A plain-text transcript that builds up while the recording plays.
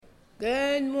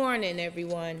Good morning,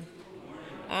 everyone.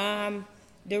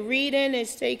 The reading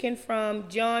is taken from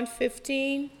John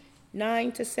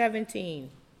 15:9-17.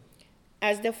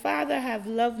 As the Father hath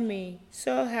loved me,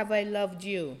 so have I loved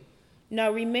you. Now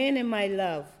remain in my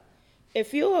love.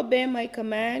 If you obey my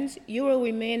commands, you will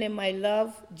remain in my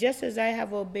love, just as I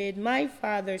have obeyed my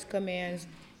Father's commands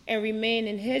and remain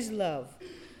in his love.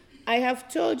 I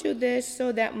have told you this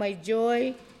so that my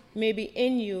joy may be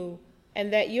in you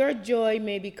and that your joy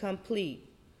may be complete.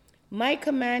 My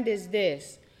command is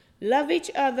this: love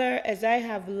each other as I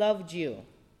have loved you.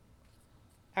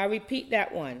 I repeat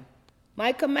that one.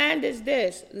 My command is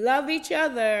this: love each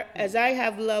other as I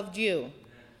have loved you.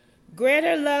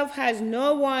 Greater love has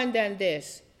no one than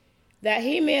this, that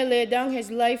he may lay down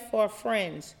his life for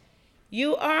friends.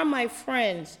 You are my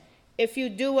friends if you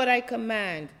do what I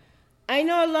command. I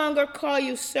no longer call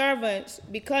you servants,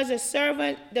 because a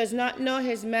servant does not know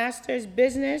his master's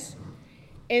business.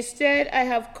 Instead, I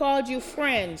have called you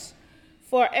friends,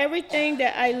 for everything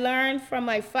that I learned from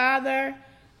my Father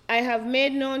I have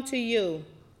made known to you.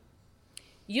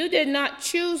 You did not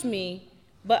choose me,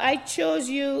 but I chose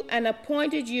you and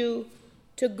appointed you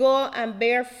to go and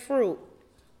bear fruit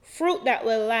that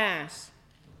will last.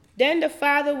 Then the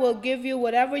Father will give you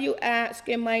whatever you ask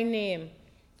in my name.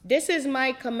 This is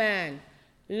my command: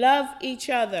 love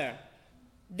each other.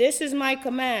 This is my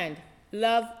command: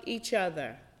 love each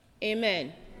other.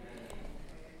 Amen.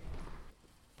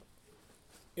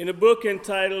 In a book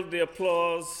entitled The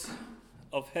Applause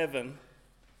of Heaven,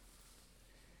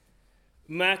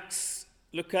 Max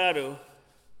Lucado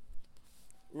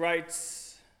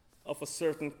writes of a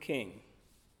certain king.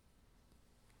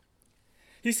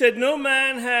 He said, "No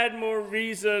man had more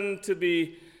reason to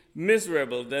be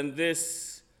miserable than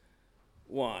this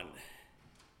one.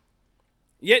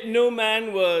 Yet no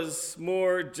man was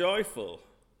more joyful.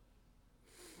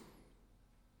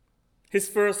 His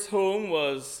first home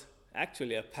was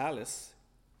actually a palace.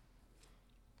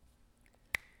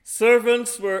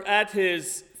 Servants were at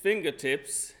his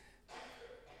fingertips.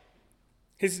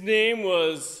 His name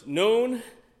was known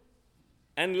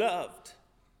and loved.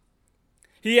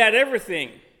 He had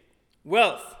everything: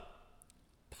 wealth,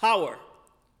 power,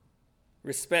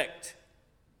 respect.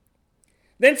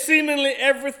 Then seemingly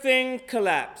everything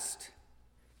collapsed.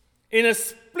 In a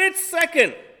split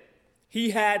second,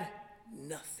 he had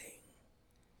nothing."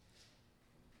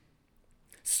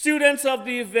 Students of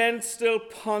the event still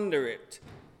ponder it.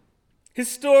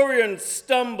 Historians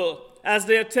stumble as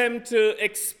they attempt to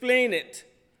explain it.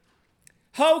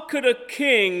 How could a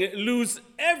king lose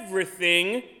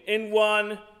everything in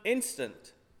one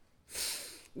instant?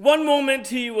 One moment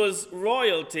he was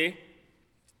royalty,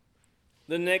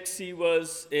 the next he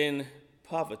was in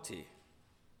poverty.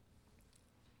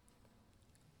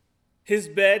 His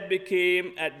bed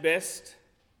became at best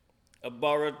a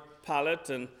borrowed pallet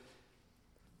and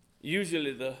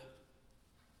usually the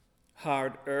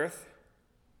hard earth.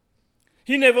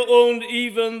 He never owned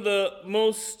even the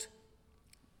most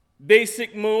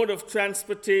basic mode of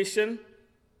transportation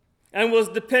and was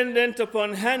dependent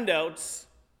upon handouts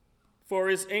for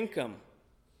his income.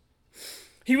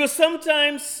 He was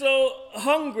sometimes so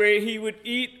hungry he would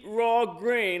eat raw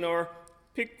grain or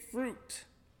pick fruit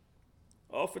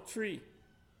off a tree.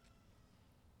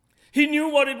 He knew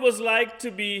what it was like to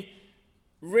be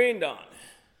rained on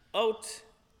out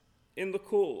in the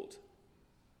cold.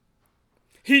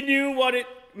 He knew what it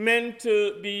meant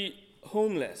to be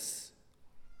homeless.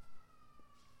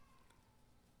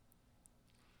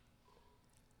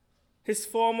 His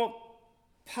former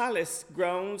palace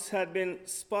grounds had been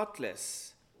spotless.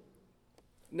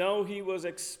 Now he was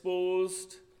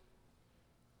exposed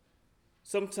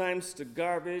sometimes to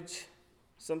garbage,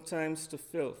 sometimes to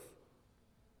filth.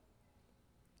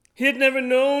 He had never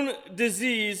known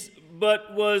disease,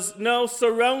 but was now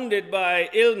surrounded by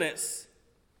illness.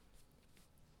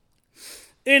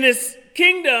 In his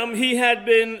kingdom, he had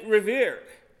been revered.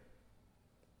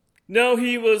 Now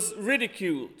he was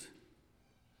ridiculed.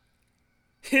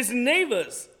 His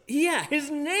neighbors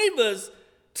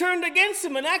turned against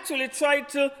him and actually tried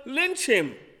to lynch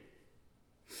him.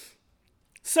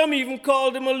 Some even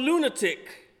called him a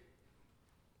lunatic.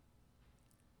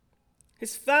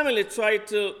 His family tried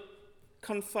to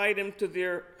confide him to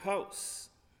their house.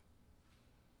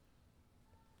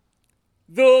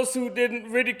 Those who didn't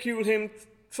ridicule him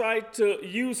tried to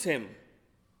use him.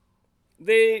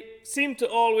 They seemed to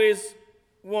always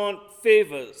want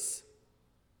favors.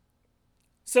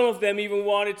 Some of them even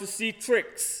wanted to see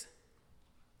tricks.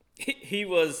 He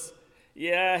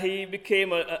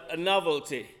became a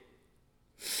novelty.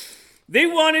 They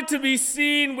wanted to be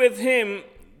seen with him.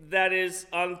 that is,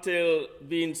 until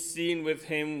being seen with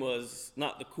him was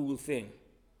not the cool thing.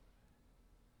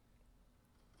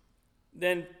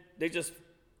 Then they just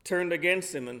turned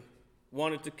against him and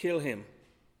wanted to kill him.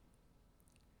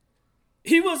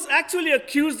 He was actually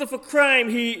accused of a crime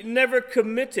he never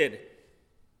committed.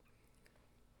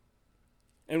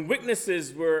 And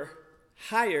witnesses were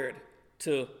hired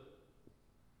to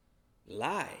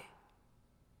lie.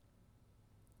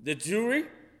 The jury,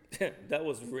 that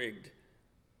was rigged.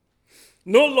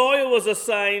 No lawyer was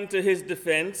assigned to his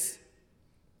defense.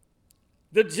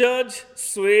 The judge,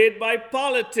 swayed by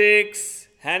politics,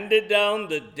 handed down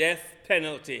the death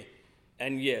penalty.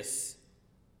 And yes,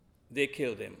 they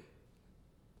killed him.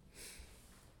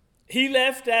 He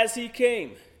left as he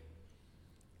came,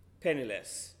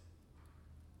 penniless.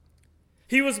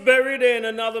 He was buried in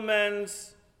another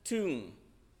man's tomb.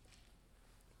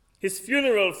 His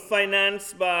funeral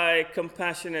financed by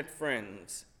compassionate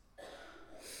friends.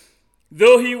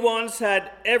 Though he once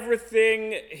had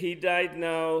everything, he died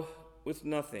now with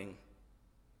nothing.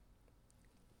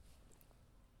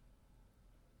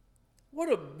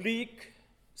 What a bleak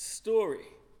story.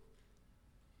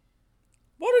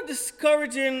 What a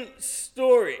discouraging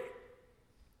story.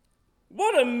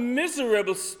 What a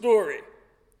miserable story.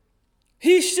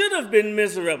 He should have been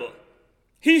miserable.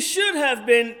 He should have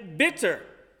been bitter.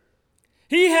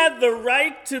 He had the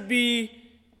right to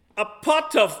be a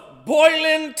pot of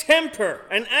boiling temper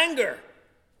and anger.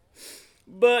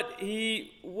 But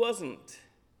he wasn't.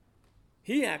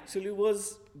 He actually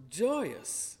was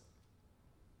joyous.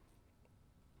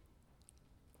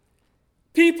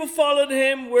 People followed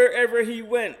him wherever he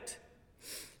went.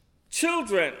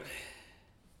 Children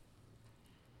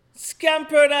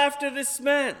scampered after this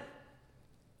man.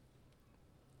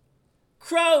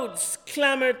 Crowds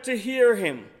clamored to hear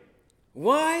him.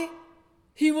 Why?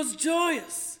 He was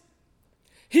joyous.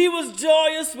 He was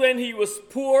joyous when he was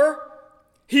poor.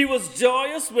 He was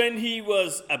joyous when he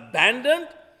was abandoned.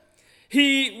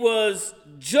 He was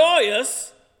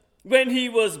joyous when he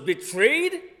was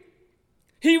betrayed.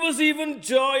 He was even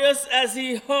joyous as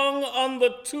he hung on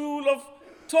the tool of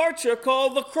torture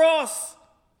called the cross,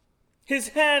 his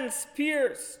hands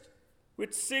pierced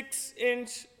with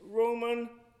 6-inch Roman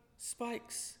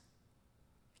spikes.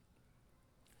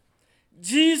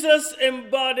 Jesus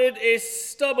embodied a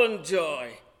stubborn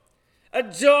joy, a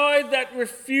joy that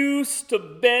refused to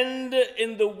bend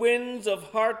in the winds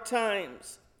of hard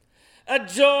times, a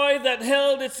joy that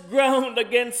held its ground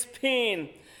against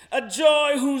pain, a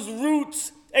joy whose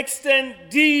roots extend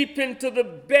deep into the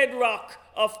bedrock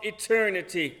of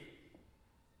eternity.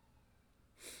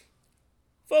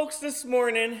 Folks, this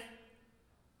morning,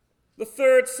 the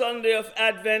third Sunday of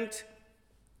Advent,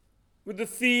 with the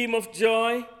theme of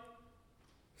joy,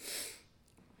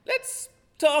 let's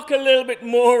talk a little bit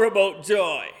more about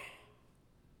joy.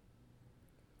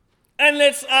 And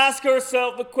let's ask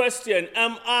ourselves the question,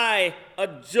 am I a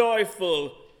joyful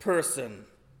person?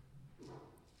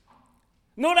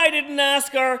 Note I didn't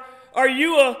ask, are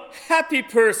you a happy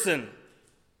person?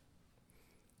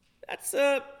 That's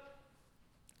a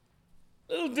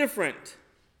little different.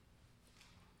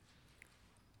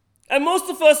 And most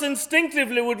of us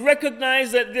instinctively would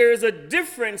recognize that there is a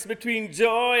difference between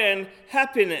joy and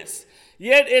happiness.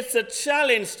 Yet it's a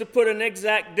challenge to put an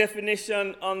exact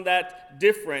definition on that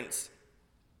difference.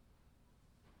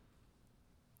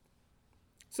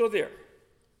 So there.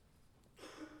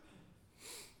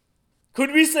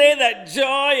 Could we say that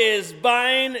joy is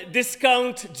buying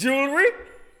discount jewelry?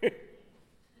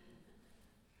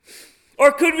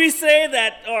 Or could we say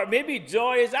that, or maybe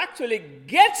joy is actually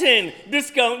getting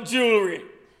discount jewelry?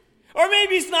 Or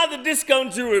maybe it's not the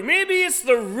discount jewelry. Maybe it's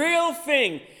the real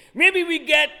thing. Maybe we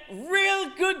get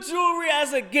real good jewelry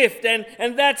as a gift,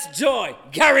 and that's joy,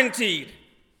 guaranteed.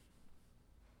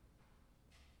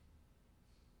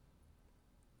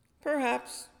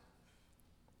 Perhaps.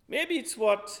 Maybe it's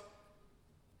what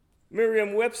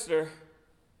Merriam-Webster,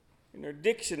 in her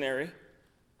dictionary,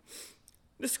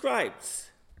 describes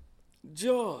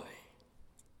joy.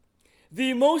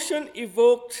 The emotion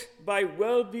evoked by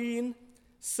well-being,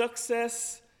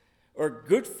 success, or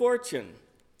good fortune,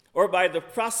 or by the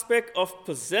prospect of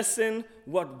possessing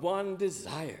what one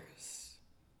desires.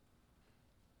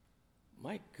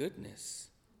 My goodness.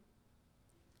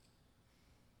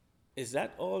 Is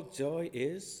that all joy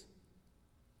is?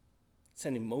 It's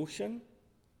an emotion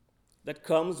that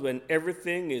comes when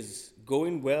everything is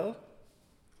going well.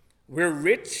 We're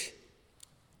rich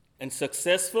and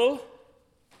successful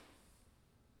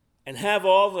and have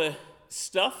all the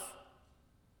stuff.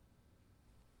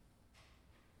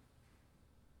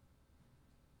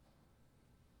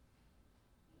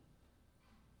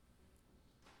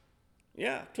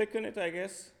 yeah, click on it, I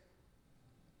guess.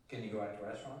 Can you go out to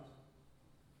restaurants?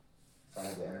 If I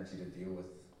had the energy to deal with,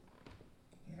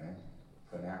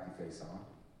 put an happy face on,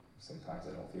 sometimes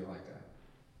I don't feel like that.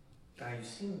 Now, you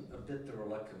seem a bit the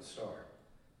reluctant start.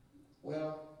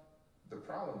 Well, the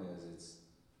problem is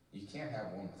you can't have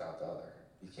one without the other.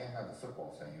 You can't have the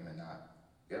football fame and not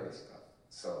the other stuff.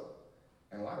 So,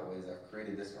 in a lot of ways, I've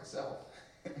created this myself.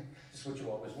 It's what you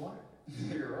always wanted.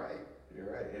 You're right,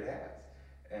 it has.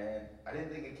 And I didn't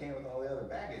think it came with all the other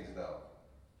baggage, though.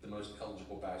 The most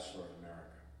eligible bachelor in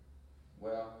America.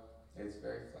 Well, it's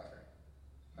very flattering.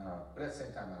 But at the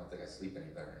same time, I don't think I sleep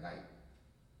any better at night.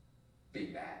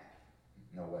 Being that.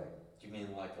 No way. Do you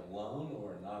mean like alone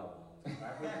or not alone?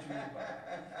 What did you mean by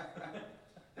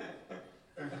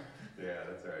that? Yeah,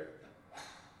 that's right.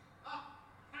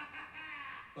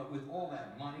 But with all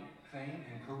that money, fame,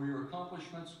 and career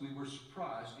accomplishments, we were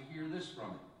surprised to hear this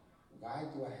from him. Why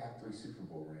do I have 3 Super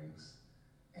Bowl rings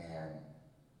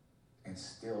and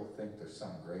still think there's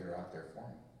something greater out there for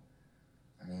me?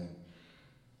 I mean,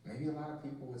 maybe a lot of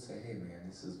people would say, hey man,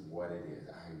 this is what it is.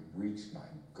 I reached my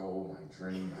goal, my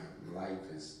dream, my life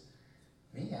is...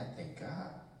 Me, I think,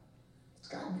 God, it's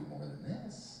got to be more than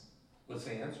this. What's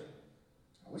the answer?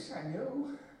 I wish I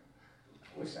knew.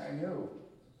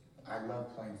 I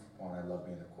love playing football and I love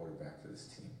being the quarterback for this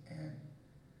team.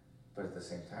 But at the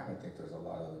same time, I think there's a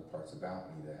lot of other parts about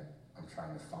me that I'm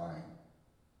trying to find.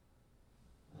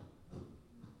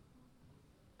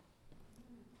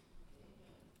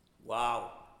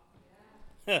 Wow.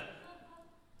 That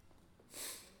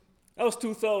was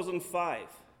 2005.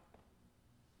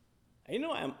 And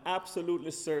I'm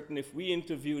absolutely certain if we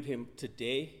interviewed him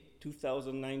today,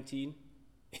 2019,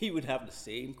 he would have the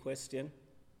same question.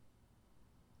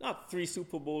 Not 3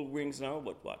 Super Bowl rings now,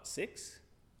 but what, 6?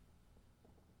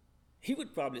 He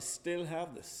would probably still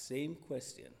have the same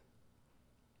question.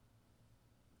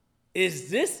 Is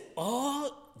this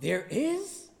all there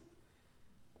is?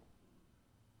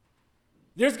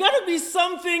 There's got to be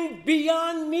something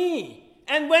beyond me.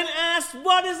 And when asked,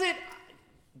 what is it?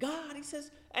 God, he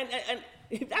says, and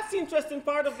that's the interesting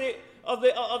part of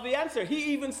the answer.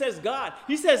 He even says God.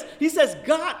 He says,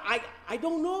 God, I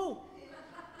don't know.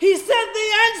 He said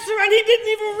the answer, and he didn't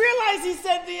even realize he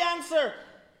said the answer.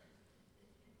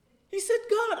 He said,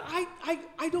 God,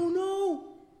 I don't know.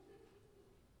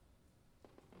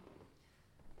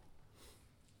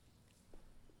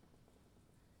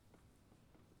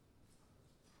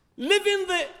 Living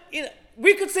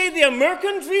we could say the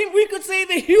American dream, we could say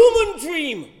the human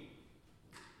dream.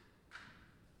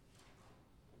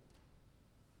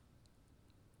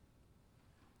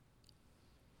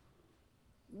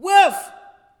 Wealth,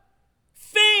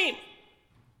 fame,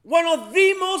 one of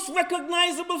the most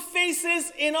recognizable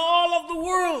faces in all of the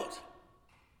world.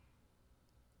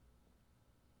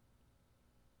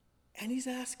 And he's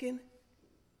asking,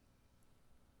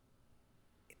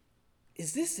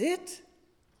 is this it?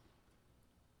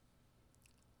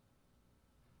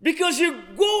 Because you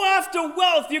go after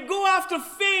wealth, you go after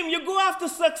fame, you go after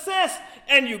success,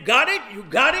 and you got it, and you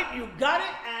realize,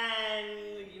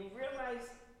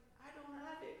 I don't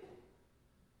have it.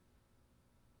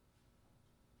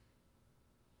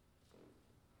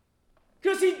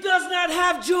 Because he does not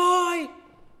have joy.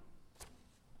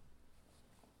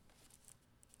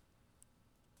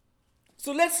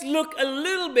 So let's look a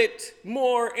little bit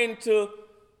more into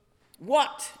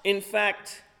what, in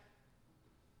fact,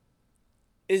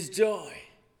 is joy.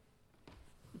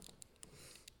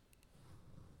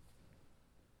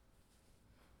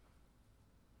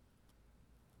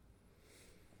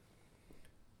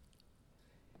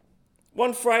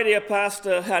 One Friday, a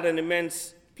pastor had an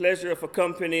immense pleasure of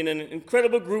accompanying an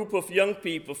incredible group of young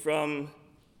people from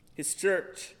his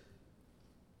church.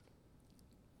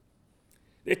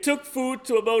 They took food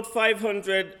to about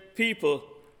 500 people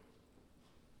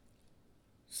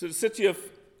to the city of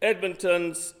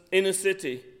Edmonton's inner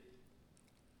city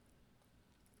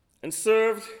and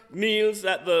served meals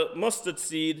at the Mustard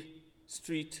Seed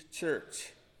Street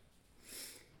Church.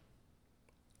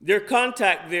 Their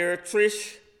contact there,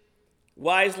 Trish,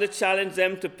 wisely challenged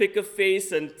them to pick a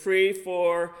face and pray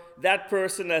for that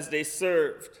person as they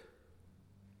served.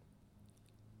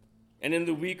 And in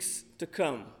the weeks to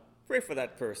come, pray for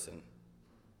that person.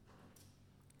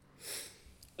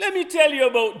 Let me tell you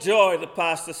about joy, the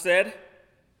pastor said.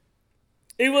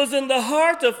 It was in the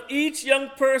heart of each young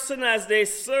person as they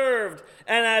served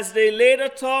and as they later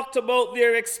talked about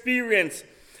their experience.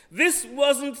 This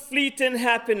wasn't fleeting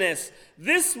happiness.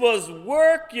 This was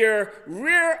work your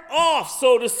rear off,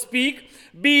 so to speak.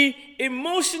 Be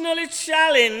emotionally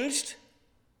challenged,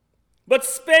 but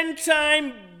spend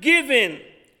time giving,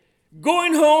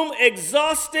 Going home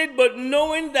exhausted, but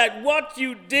knowing that what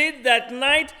you did that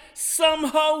night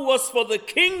somehow was for the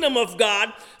kingdom of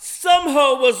God,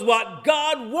 somehow was what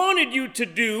God wanted you to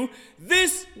do.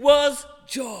 This was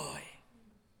joy.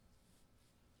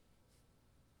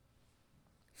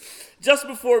 Just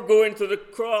before going to the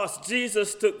cross,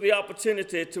 Jesus took the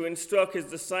opportunity to instruct his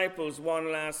disciples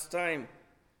one last time.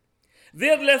 They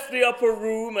had left the upper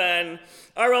room and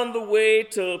are on the way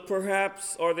to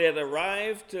perhaps, or they had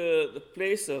arrived to the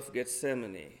place of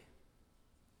Gethsemane.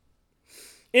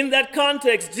 In that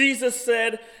context, Jesus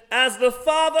said, "As the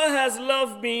Father has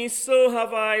loved me, so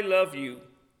have I loved you.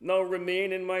 Now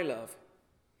remain in my love.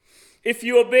 If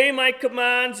you obey my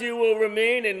commands, you will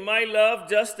remain in my love,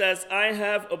 just as I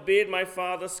have obeyed my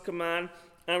Father's command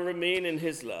and remain in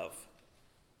his love.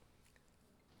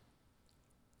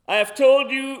 I have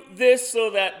told you this so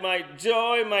that my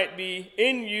joy might be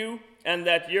in you and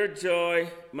that your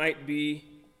joy might be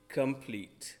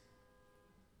complete."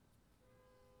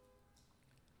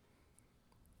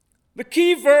 The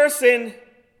key verse in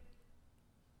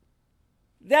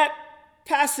that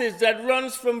passage that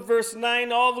runs from verse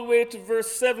 9 all the way to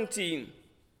verse 17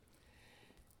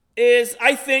 is,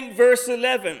 I think, verse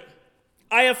 11.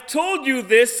 I have told you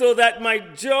this so that my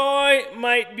joy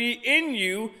might be in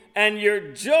you and your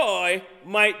joy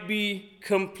might be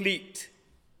complete.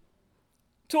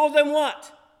 Told them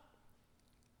what?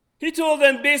 He told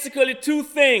them basically two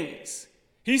things.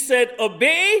 He said,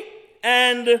 obey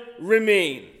and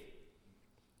remain.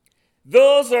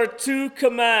 Those are two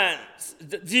commands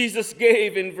that Jesus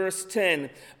gave in verse 10.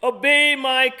 Obey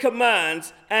my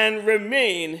commands and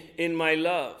remain in my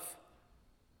love.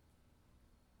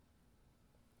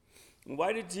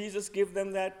 Why did Jesus give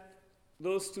them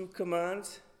those two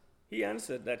commands? He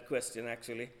answered that question,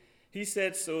 actually. He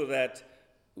said so that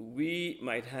we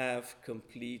might have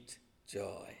complete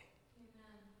joy.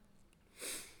 Amen.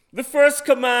 The first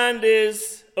command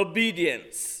is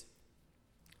obedience.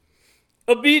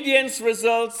 Obedience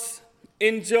results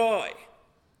in joy.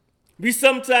 We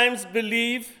sometimes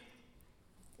believe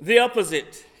the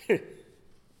opposite.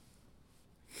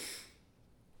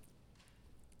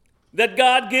 That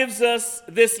God gives us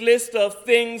this list of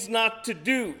things not to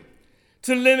do,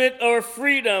 to limit our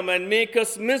freedom and make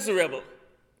us miserable.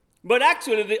 But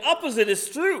actually, the opposite is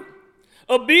true.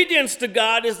 Obedience to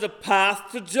God is the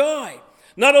path to joy.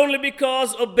 Not only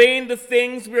because obeying the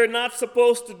things we're not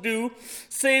supposed to do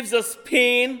saves us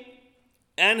pain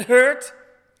and hurt,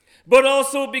 but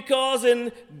also because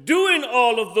in doing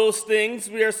all of those things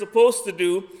we are supposed to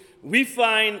do, we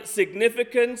find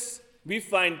significance, we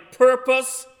find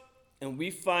purpose, and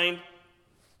we find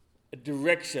a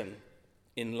direction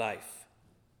in life.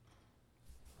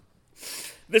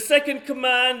 The second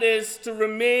command is to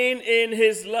remain in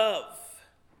his love.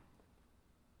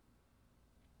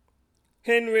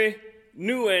 Henry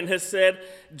Nouwen has said,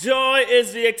 joy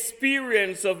is the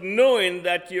experience of knowing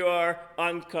that you are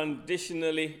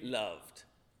unconditionally loved.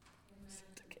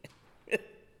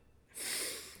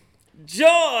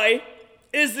 Joy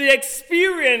is the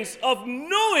experience of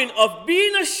knowing, of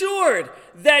being assured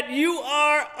that you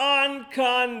are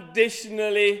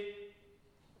unconditionally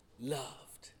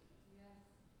loved.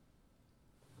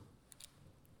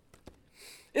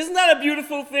 Isn't that a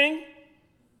beautiful thing?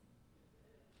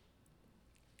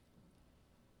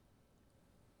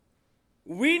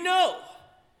 We know,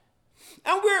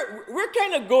 and we're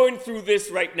kind of going through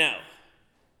this right now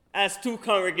as two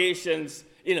congregations,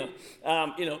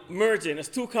 merging, as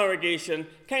two congregations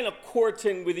kind of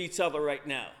courting with each other right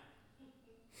now.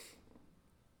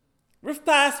 We've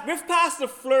passed the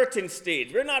flirting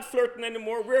stage. We're not flirting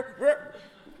anymore.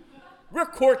 We're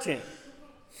courting.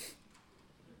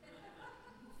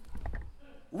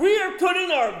 We are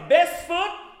putting our best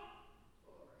foot.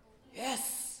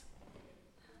 Yes.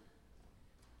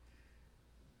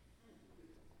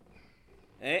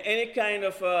 Any kind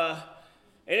of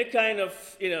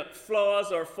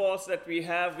flaws or faults that we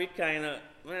have, we kind of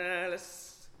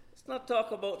let's not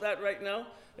talk about that right now.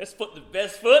 Let's put the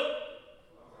best foot.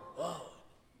 Whoa.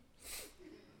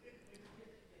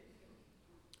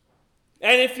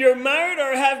 And if you're married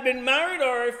or have been married,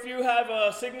 or if you have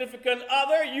a significant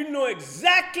other, you know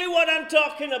exactly what I'm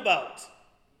talking about.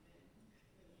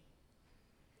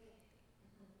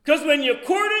 Because when you're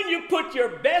courting, you put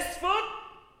your best foot.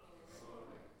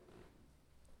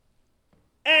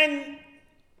 And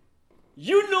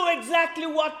you know exactly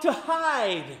what to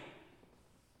hide.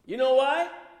 You know why?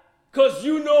 Because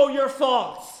you know your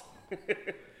faults.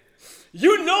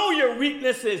 You know your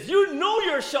weaknesses. You know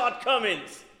your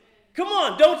shortcomings. Come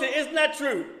on, don't you? Isn't that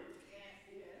true?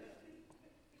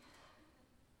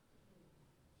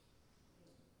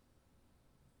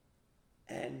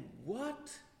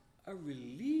 what a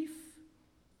relief.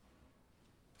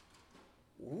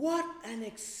 What an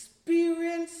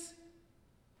experience.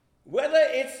 Whether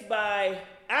it's by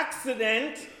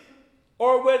accident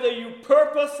or whether you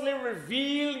purposely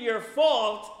reveal your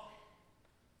fault,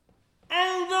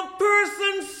 and the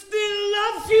person still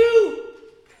loves you.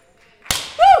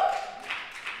 Woo!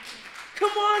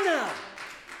 Come on now.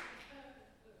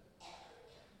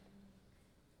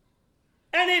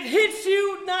 And it hits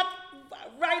you not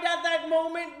right at that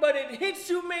moment, but it hits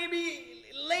you maybe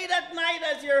late at night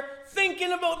as you're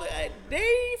thinking about it.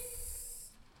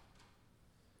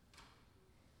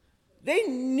 They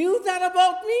knew that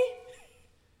about me?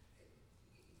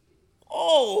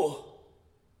 Oh,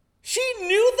 she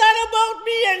knew that about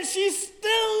me and she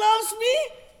still loves me?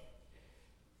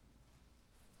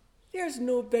 There's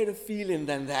no better feeling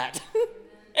than that.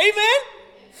 Amen?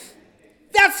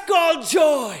 That's called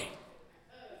joy.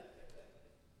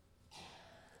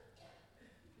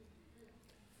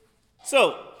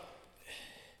 So,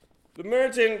 the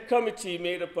merging committee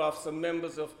made up of some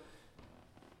members of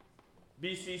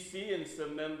BCC and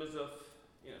some members of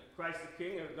Christ the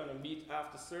King are going to meet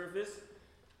after service.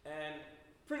 And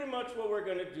pretty much what we're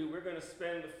going to do, we're going to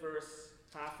spend the first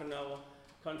half an hour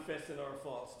confessing our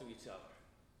faults to each other.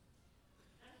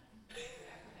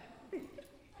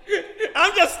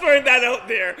 I'm just throwing that out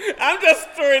there.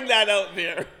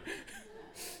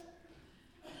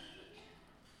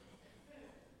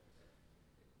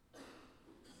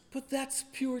 But that's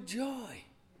pure joy,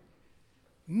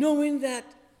 knowing that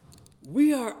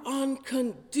we are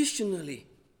unconditionally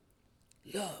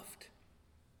loved.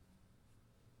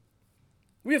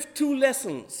 We have 2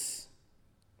 lessons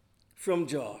from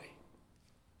joy.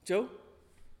 Joe?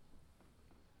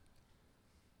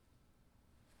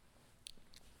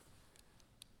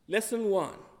 Lesson 1.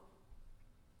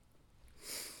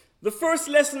 The first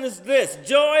lesson is this: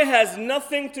 joy has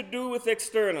nothing to do with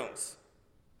externals.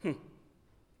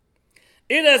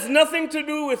 It has nothing to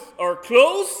do with our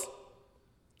clothes.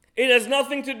 It has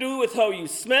nothing to do with how you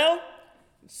smell.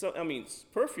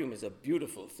 Perfume is a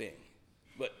beautiful thing,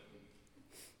 but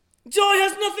joy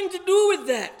has nothing to do with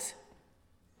that.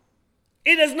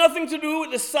 It has nothing to do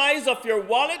with the size of your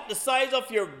wallet, the size of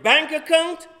your bank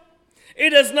account.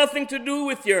 It has nothing to do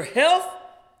with your health.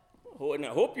 Oh, and I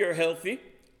hope you're healthy.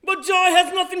 But joy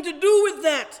has nothing to do with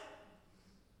that.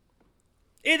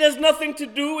 It has nothing to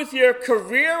do with your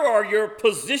career or your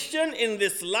position in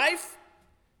this life.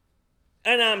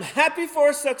 And I'm happy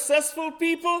for successful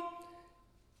people,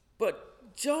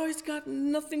 but joy's got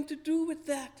nothing to do with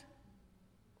that.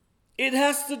 It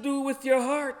has to do with your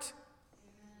heart.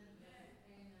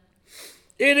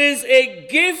 It is a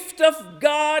gift of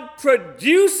God,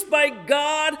 produced by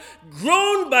God,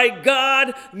 grown by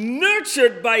God,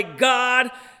 nurtured by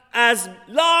God, as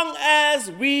long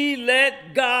as we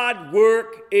let God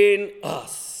work in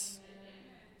us.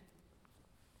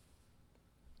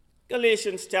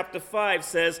 Galatians chapter 5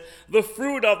 says, the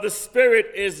fruit of the Spirit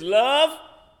is love,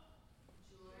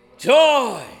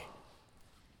 joy,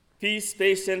 peace,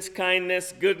 patience,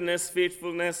 kindness, goodness,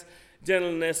 faithfulness,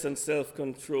 gentleness, and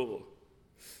self-control.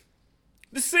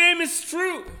 The same is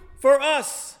true for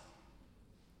us.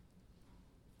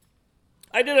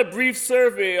 I did a brief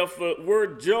survey of the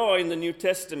word joy in the New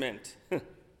Testament.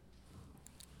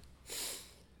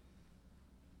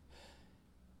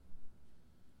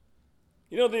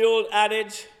 You know the old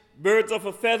adage, birds of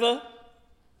a feather?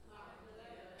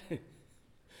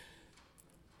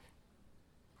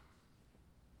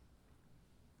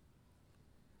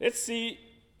 Let's see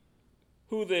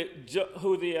who the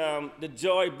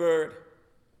joy bird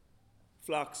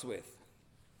flocks with.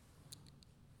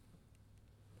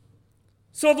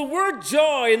 So the word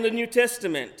joy in the New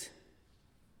Testament.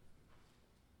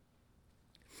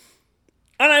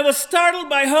 And I was startled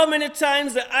by how many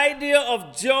times the idea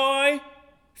of joy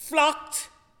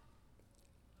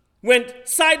went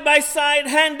side by side,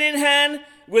 hand in hand,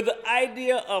 with the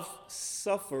idea of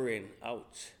suffering.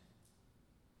 Ouch.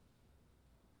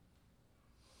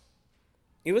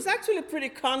 It was actually pretty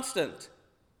constant,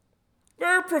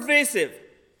 very pervasive.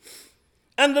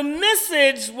 And the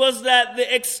message was that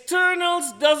the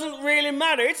externals doesn't really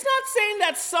matter. It's not saying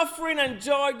that suffering and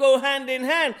joy go hand in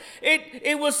hand.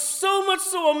 It was so much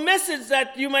so a message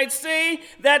that you might say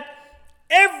that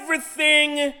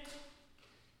everything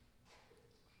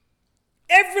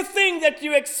that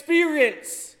you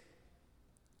experience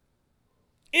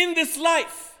in this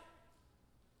life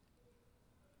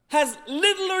has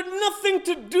little or nothing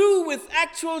to do with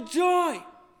actual joy.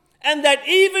 And that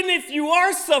even if you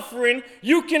are suffering,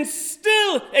 you can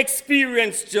still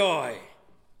experience joy.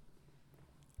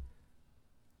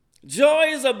 Joy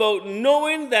is about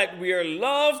knowing that we are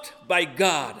loved by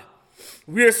God,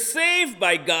 we are saved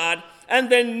by God, and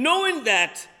then knowing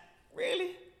that,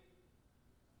 really,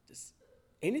 does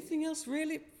anything else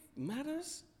really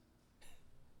matters?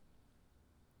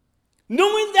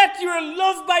 Knowing that you're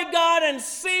loved by God and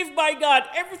saved by God,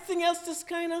 everything else just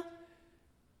kind of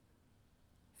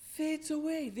fades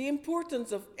away. The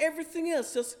importance of everything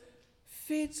else just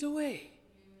fades away.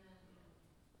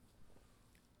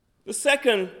 The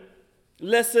second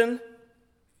lesson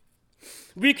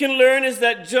we can learn is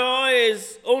that joy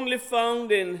is only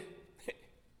found in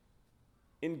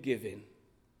giving.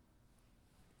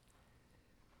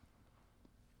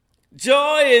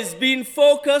 Joy is being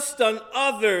focused on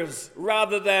others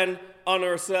rather than on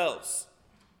ourselves.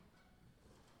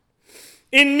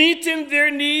 In meeting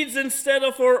their needs instead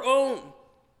of our own.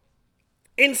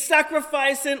 In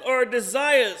sacrificing our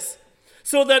desires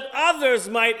so that others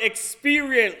might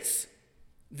experience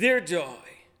their joy.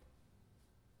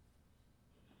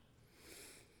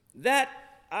 That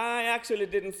I actually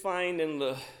didn't find in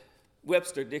the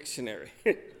Webster Dictionary.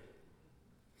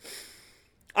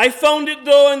 I found it,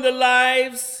 though, in the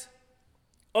lives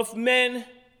of men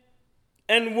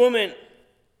and women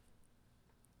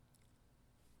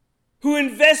who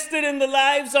invested in the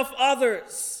lives of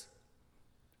others.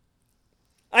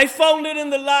 I found it in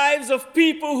the lives of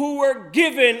people who were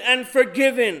given and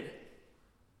forgiven.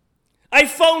 I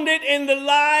found it in the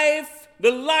life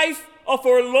of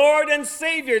our Lord and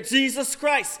Savior, Jesus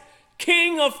Christ,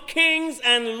 King of kings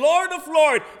and Lord of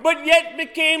lords, but yet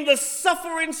became the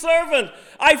suffering servant.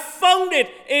 I found it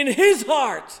in his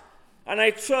heart, and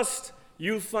I trust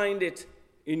you'll find it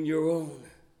in your own.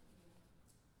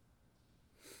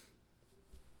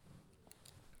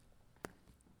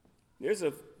 There's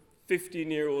a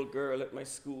 15-year-old girl at my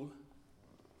school.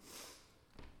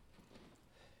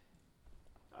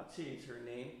 I'll change her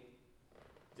name,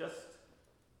 just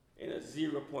in a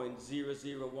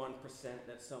 0.001%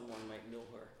 that someone might know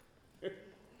her.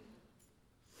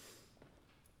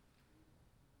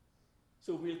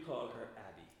 So we'll call her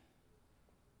Abby.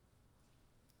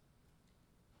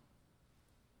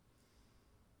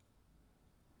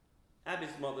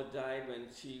 Abby's mother died when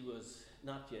she was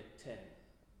not yet 10.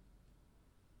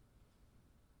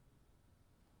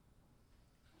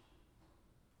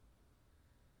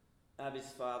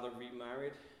 Abby's father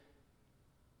remarried.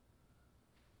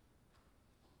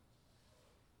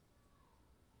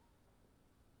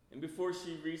 And before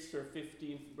she reached her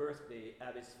 15th birthday,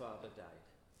 Abby's father died.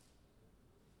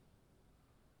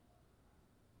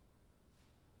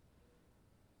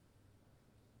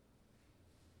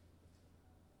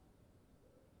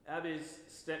 Abby's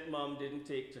stepmom didn't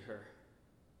take to her.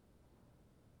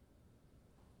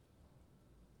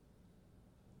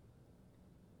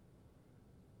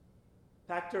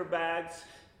 Packed her bags,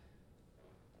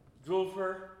 drove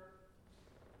her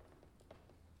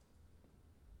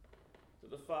to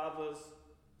the father's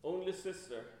only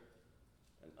sister,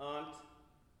 an aunt,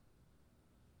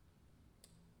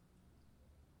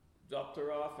 dropped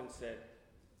her off and said,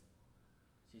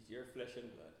 "She's your flesh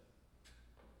and blood."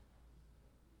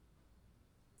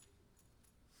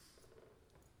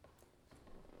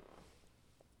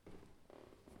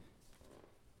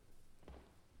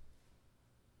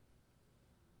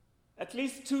 At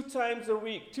least 2 times a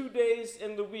week, 2 days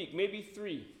in the week, maybe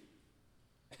 3.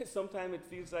 Sometimes it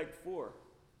feels like 4.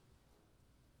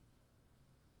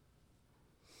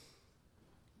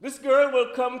 This girl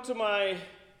will come to my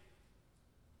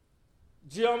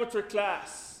geometry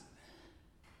class.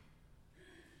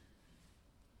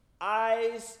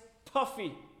 Eyes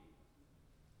puffy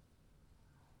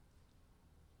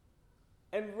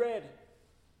and red.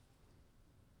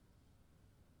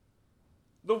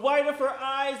 The white of her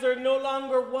eyes are no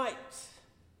longer white.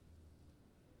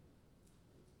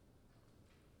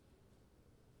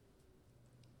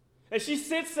 And she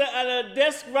sits at a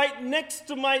desk right next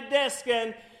to my desk,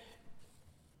 and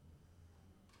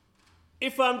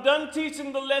if I'm done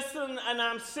teaching the lesson and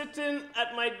I'm sitting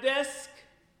at my desk,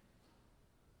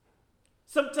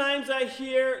 sometimes I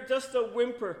hear just a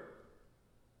whimper.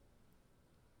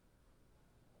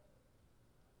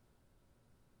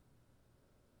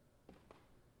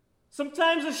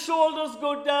 Sometimes the shoulders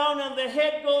go down and the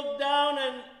head goes down,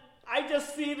 and I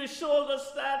just see the shoulders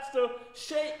starts to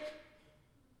shake.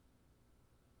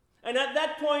 And at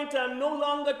that point, I'm no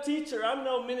longer teacher, I'm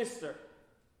now minister.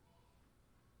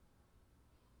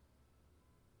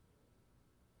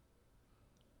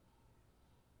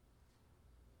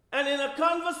 And in a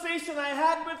conversation I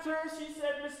had with her, she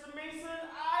said, "Mr. Mason,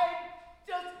 I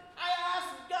I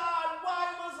asked God,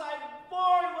 why was I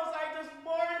born? Was I just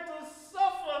born to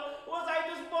suffer? Was I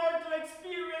just born to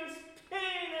experience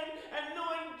pain and no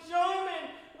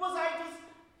enjoyment? Was I just...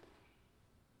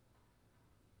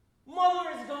 Mother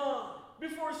is gone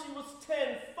before she was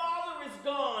 10. Father is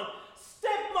gone.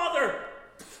 Stepmother.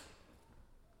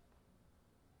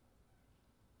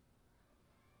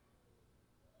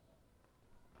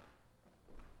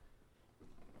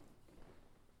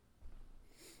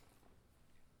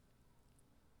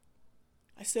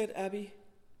 I said, Abby,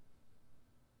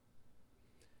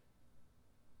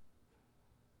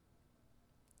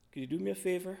 could you do me a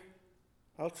favor?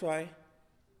 I'll try.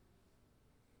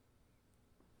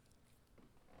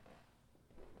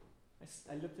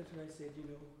 I looked at her and I said, you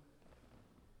know,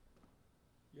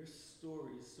 your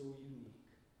story is so unique.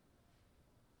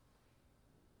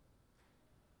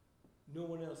 No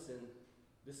one else in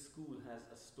this school has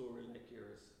a story like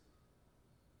yours.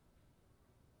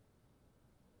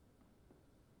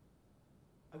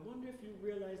 I wonder if you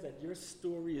realize that your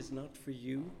story is not for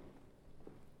you.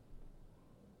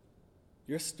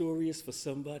 Your story is for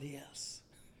somebody else.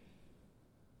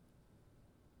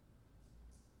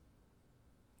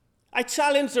 I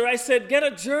challenged her. I said, get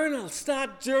a journal.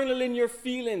 Start journaling your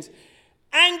feelings.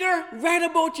 Anger, write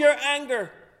about your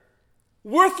anger.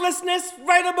 Worthlessness,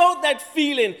 write about that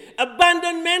feeling.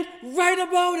 Abandonment, write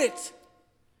about it.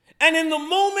 And in the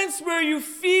moments where you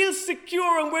feel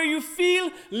secure and where you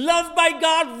feel loved by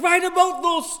God, write about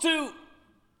those too.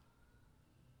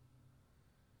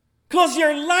 Because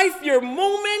your life, your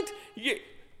moment,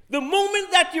 the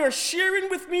moment that you're sharing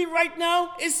with me right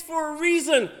now is for a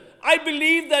reason. I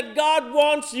believe that God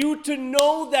wants you to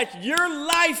know that your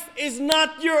life is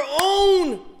not your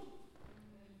own.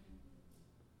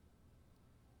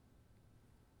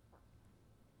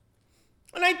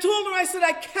 And I told her, I said,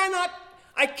 I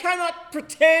cannot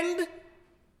pretend.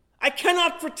 I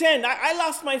cannot pretend. I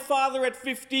lost my father at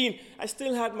 15. I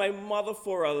still had my mother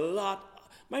for a lot.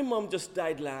 My mom just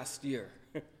died last year.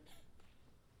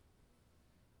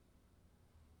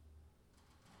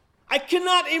 I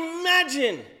cannot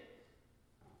imagine.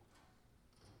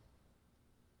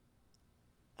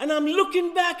 And I'm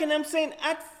looking back and I'm saying,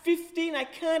 at 15, I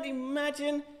can't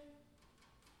imagine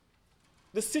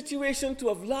the situation to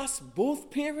have lost both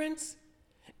parents.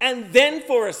 And then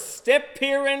for a step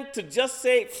parent to just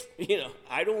say, you know,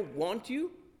 I don't want you.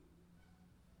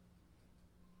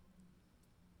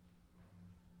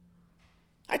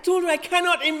 I told her I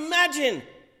cannot imagine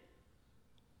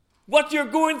what you're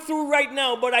going through right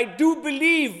now, but I do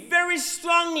believe very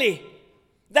strongly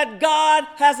that God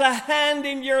has a hand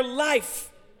in your life.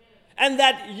 And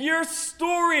that your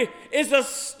story is a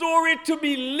story to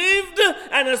be lived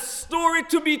and a story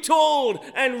to be told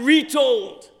and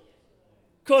retold.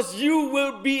 Because you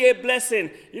will be a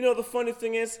blessing. You know, the funny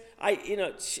thing is, I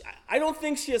don't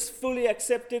think she has fully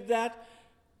accepted that.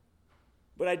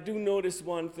 But I do notice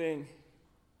one thing.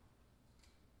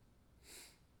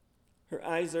 Her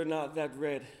eyes are not that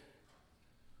red.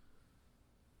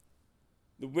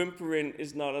 The whimpering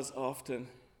is not as often.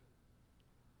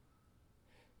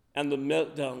 And the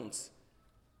meltdowns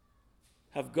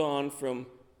have gone from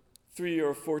 3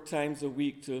 or 4 times a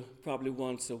week to probably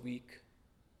once a week.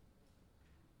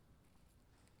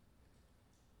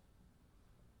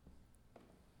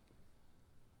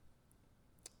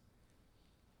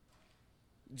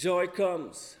 Joy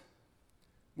comes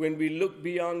when we look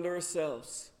beyond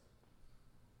ourselves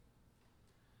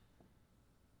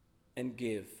and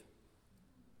give.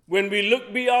 When we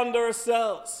look beyond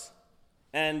ourselves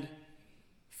and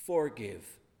forgive.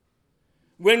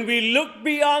 When we look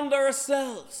beyond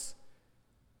ourselves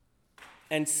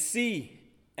and see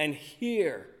and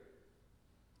hear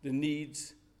the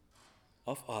needs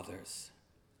of others.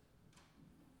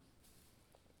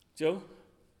 Joe?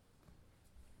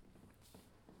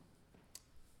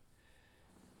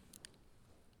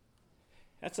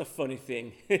 That's a funny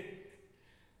thing.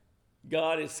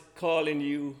 God is calling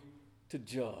you to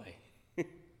joy.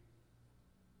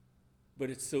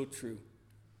 But it's so true.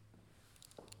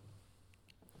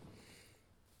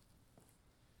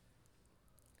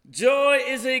 Joy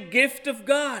is a gift of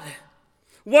God,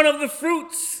 one of the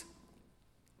fruits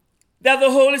that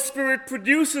the Holy Spirit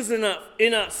produces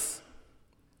in us.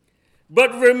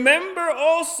 But remember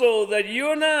also that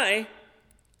you and I,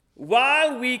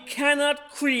 while we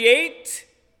cannot create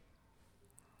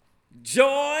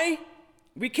joy,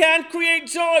 we can't create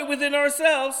joy within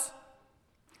ourselves,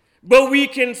 but we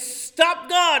can stop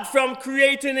God from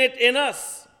creating it in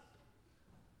us.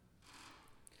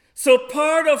 So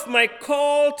part of my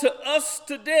call to us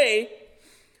today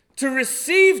to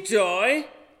receive joy,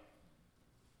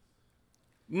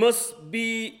 must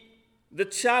be the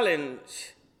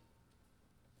challenge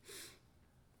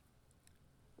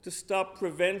to stop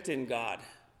preventing God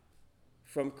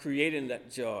from creating that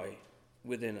joy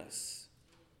within us.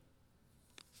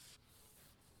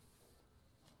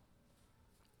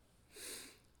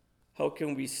 How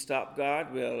can we stop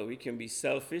God? Well, we can be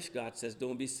selfish. God says,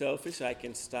 don't be selfish. I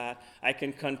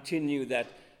can continue that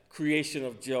creation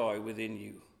of joy within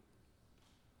you.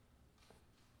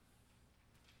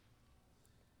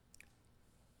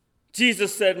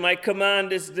 Jesus said, my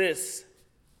command is this: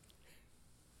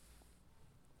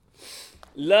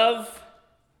 love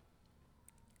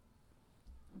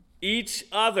each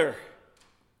other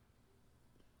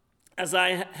as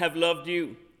I have loved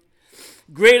you.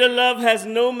 Greater love has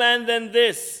no man than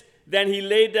this, than he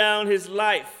laid down his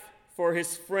life for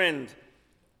his friend.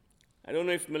 I don't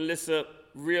know if Melissa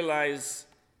realized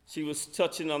she was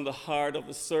touching on the heart of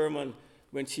the sermon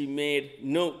when she made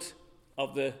note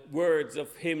of the words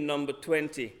of hymn number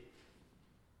 20.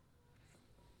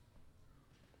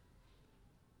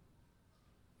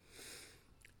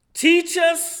 Teach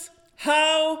us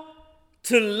how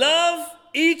to love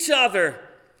each other.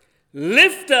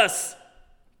 Lift us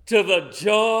to the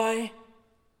joy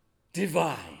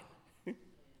divine.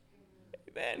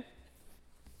 Amen.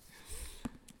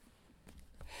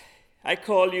 I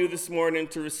call you this morning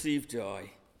to receive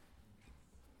joy.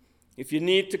 If you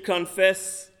need to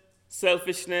confess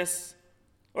selfishness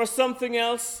or something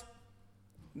else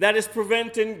that is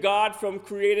preventing God from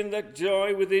creating that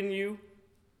joy within you,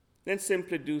 then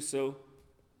simply do so.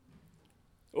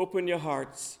 Open your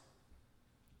hearts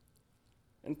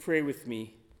and pray with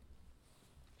me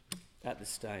at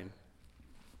this time.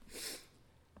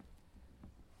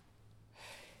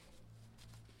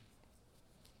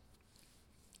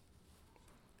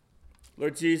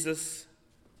 Lord Jesus,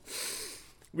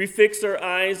 we fix our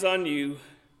eyes on you,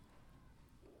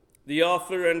 the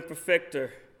author and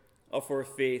perfecter of our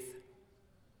faith,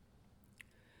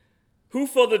 who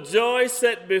for the joy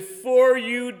set before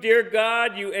you, dear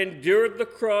God, you endured the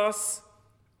cross,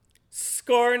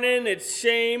 scorning its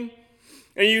shame,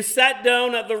 and you sat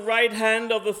down at the right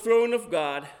hand of the throne of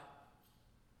God.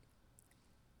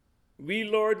 We,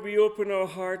 Lord, we open our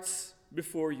hearts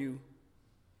before you.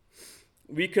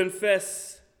 We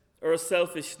confess our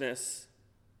selfishness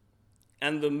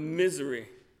and the misery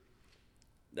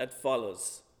that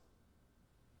follows.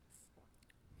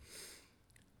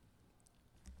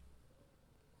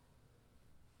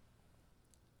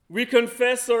 We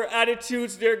confess our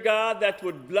attitudes, dear God, that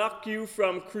would block you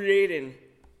from creating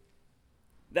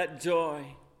that joy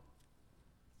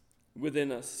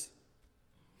within us.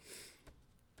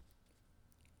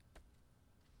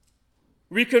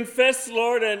 We confess,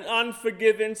 Lord, an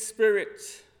unforgiving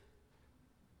spirit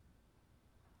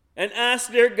and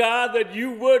ask, dear God, that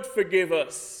you would forgive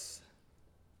us.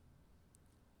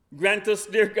 Grant us,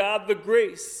 dear God, the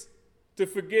grace to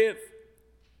forgive.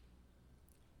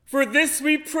 For this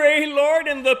we pray, Lord,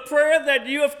 in the prayer that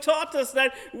you have taught us,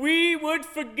 that we would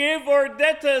forgive our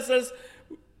debtors as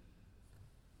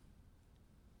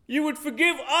you would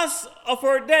forgive us of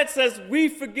our debts as we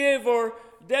forgive our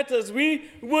debtors.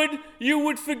 You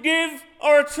would forgive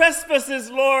our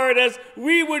trespasses, Lord, as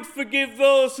we would forgive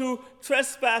those who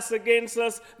trespass against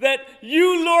us. That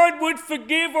you, Lord, would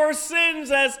forgive our sins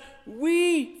as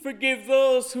we forgive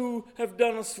those who have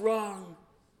done us wrong.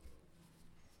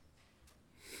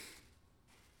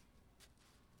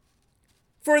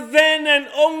 For then and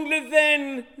only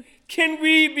then can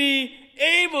we be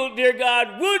able, dear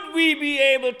God, would we be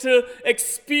able to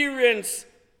experience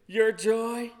your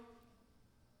joy?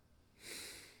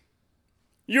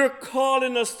 You're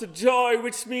calling us to joy,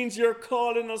 which means you're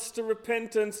calling us to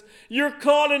repentance. You're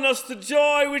calling us to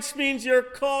joy, which means you're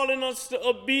calling us to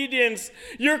obedience.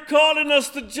 You're calling us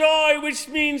to joy, which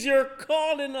means you're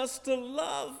calling us to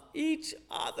love each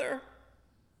other.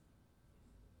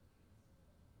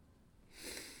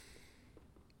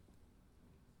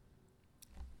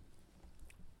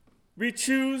 We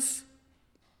choose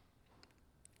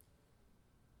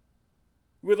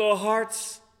with our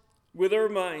hearts, with our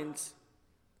minds,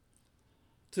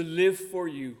 to live for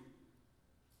you.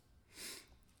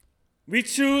 We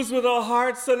choose with our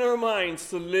hearts and our minds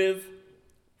to live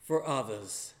for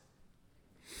others.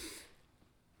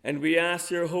 And we ask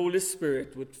your Holy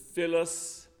Spirit would fill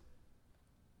us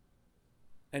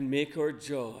and make our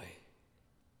joy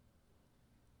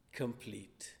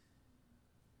complete.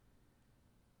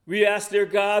 We ask, dear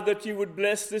God, that you would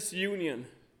bless this union.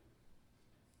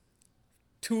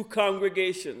 2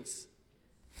 congregations,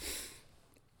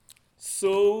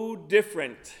 so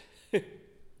different,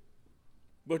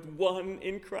 but one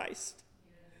in Christ.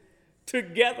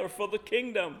 together for the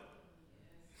kingdom.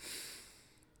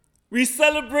 We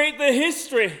celebrate the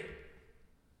history.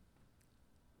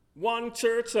 One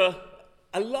church, a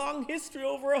long history,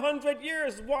 over 100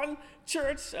 years. One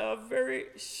church, a very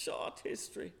short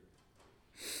history.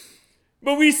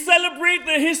 But we celebrate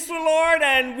the history, Lord,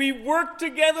 and we work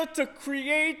together to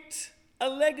create a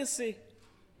legacy.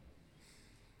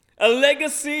 A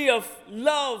legacy of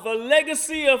love, a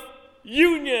legacy of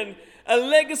union, a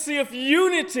legacy of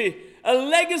unity, a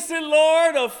legacy,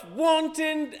 Lord, of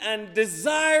wanting and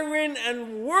desiring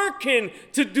and working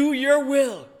to do your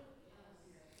will.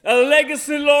 A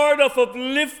legacy, Lord, of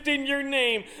uplifting your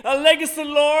name. A legacy,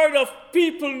 Lord, of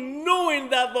people knowing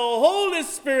that the Holy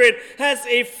Spirit has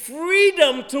a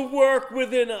freedom to work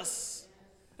within us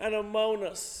and among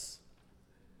us.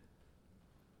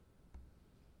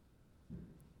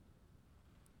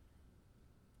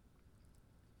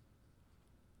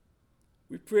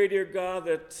 We pray, dear God,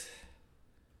 that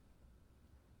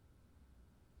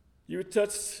you would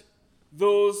touch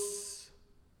those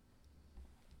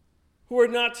who are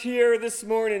not here this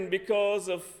morning because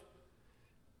of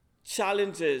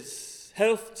challenges,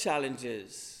 health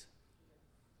challenges.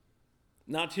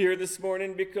 Not here this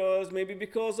morning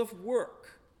because of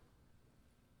work.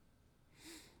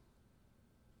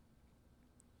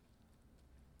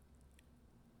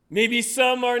 Maybe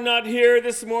some are not here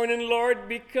this morning, Lord,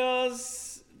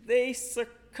 because they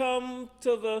succumb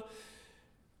to the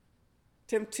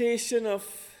temptation of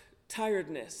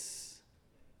tiredness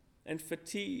and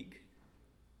fatigue.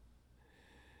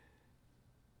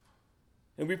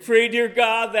 And we pray, dear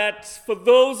God, that for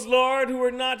those, Lord, who are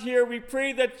not here, we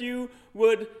pray that you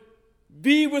would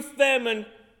be with them and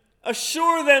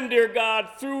assure them, dear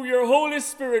God, through your Holy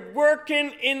Spirit,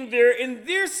 working in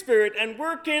their spirit and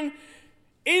working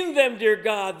in them, dear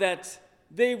God, that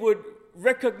they would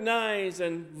recognize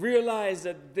and realize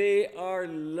that they are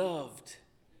loved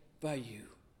by you.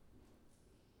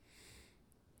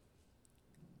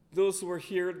 Those who are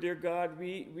here, dear God,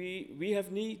 we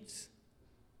have needs.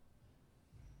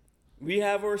 We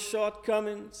have our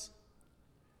shortcomings.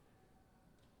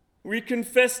 We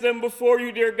confess them before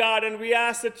you, dear God, and we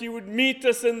ask that you would meet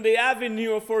us in the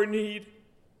avenue of our need.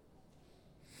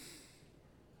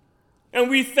 And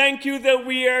we thank you that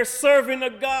we are serving a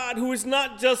God who is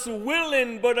not just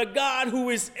willing, but a God who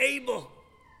is able.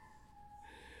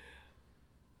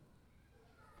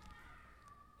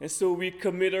 And so we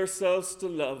commit ourselves to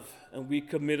love, and we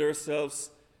commit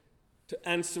ourselves to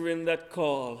answering that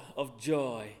call of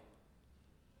joy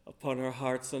upon our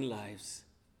hearts and lives.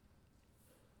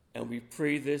 And we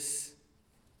pray this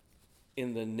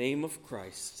in the name of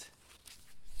Christ.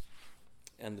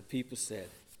 And the people said,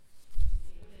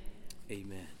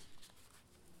 Amen.